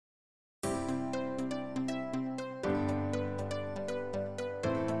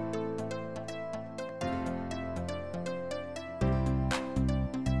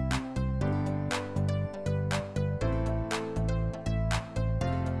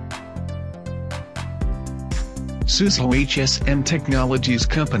Suzhou HSM Technologies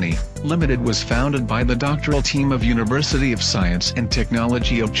Company, Limited was founded by the doctoral team of University of Science and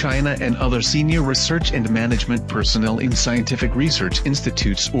Technology of China and other senior research and management personnel in scientific research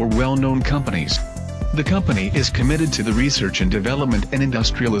institutes or well-known companies. The company is committed to the research and development and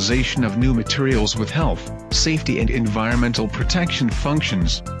industrialization of new materials with health, safety and environmental protection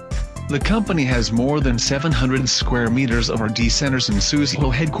functions. The company has more than 700 square meters of R&D centers in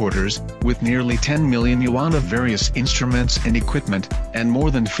Suzhou headquarters, with nearly 10 million yuan of various instruments and equipment, and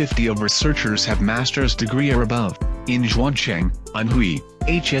more than 50 of researchers have master's degree or above. In Zhuangcheng, Anhui,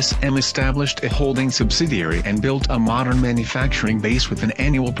 HSM established a holding subsidiary and built a modern manufacturing base with an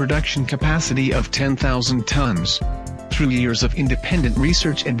annual production capacity of 10,000 tons. Through years of independent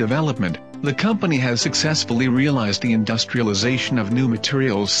research and development, the company has successfully realized the industrialization of new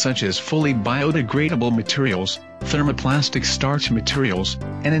materials such as fully biodegradable materials, thermoplastic starch materials,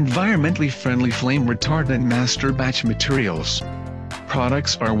 and environmentally friendly flame retardant master batch materials.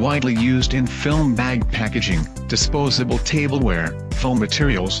 Products are widely used in film bag packaging, disposable tableware, foam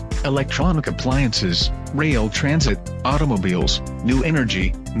materials, electronic appliances, rail transit, automobiles, new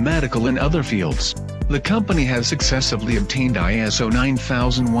energy, medical and other fields. The company has successively obtained ISO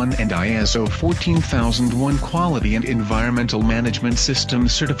 9001 and ISO 14001 Quality and Environmental Management System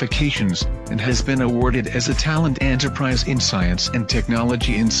certifications, and has been awarded as a Talent Enterprise in Science and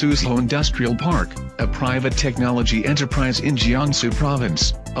Technology in Suzhou Industrial Park, a private technology enterprise in Jiangsu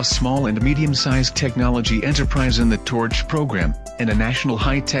Province, a small and medium-sized technology enterprise in the Torch program, and a national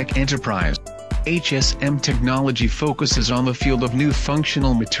high-tech enterprise. HSM Technology focuses on the field of new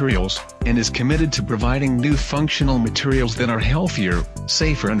functional materials, and is committed to providing new functional materials that are healthier,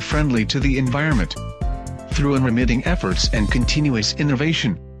 safer and friendly to the environment. Through unremitting efforts and continuous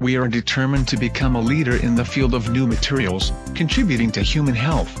innovation, we are determined to become a leader in the field of new materials, contributing to human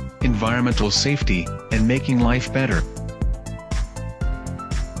health, environmental safety, and making life better.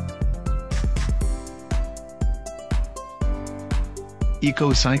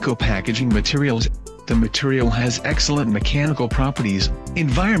 Eco-Psycho Packaging Materials. The material has excellent mechanical properties,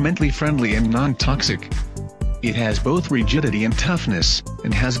 environmentally friendly and non-toxic. It has both rigidity and toughness,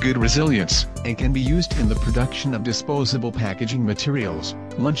 and has good resilience, and can be used in the production of disposable packaging materials,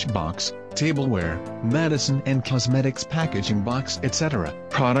 lunchbox, tableware, medicine and cosmetics packaging box, etc.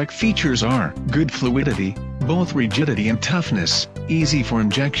 Product features are good fluidity, both rigidity and toughness, easy for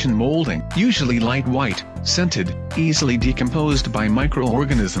injection molding, usually light white, scented, easily decomposed by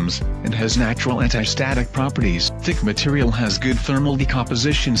microorganisms, and has natural anti-static properties. Thick material has good thermal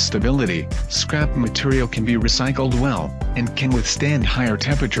decomposition stability. Scrap material can be recycled well, and can withstand higher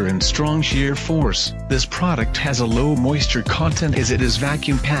temperature and strong shear force. This product has a low moisture content as it is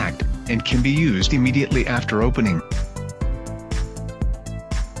vacuum packed, and can be used immediately after opening.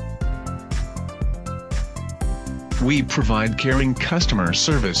 We provide caring customer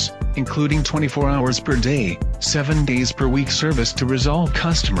service, including 24 hours per day, 7 days per week service to resolve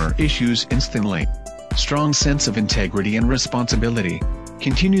customer issues instantly. Strong sense of integrity and responsibility.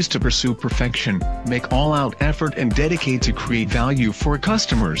 Continues to pursue perfection, make all-out effort and dedicate to create value for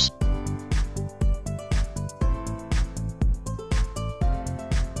customers.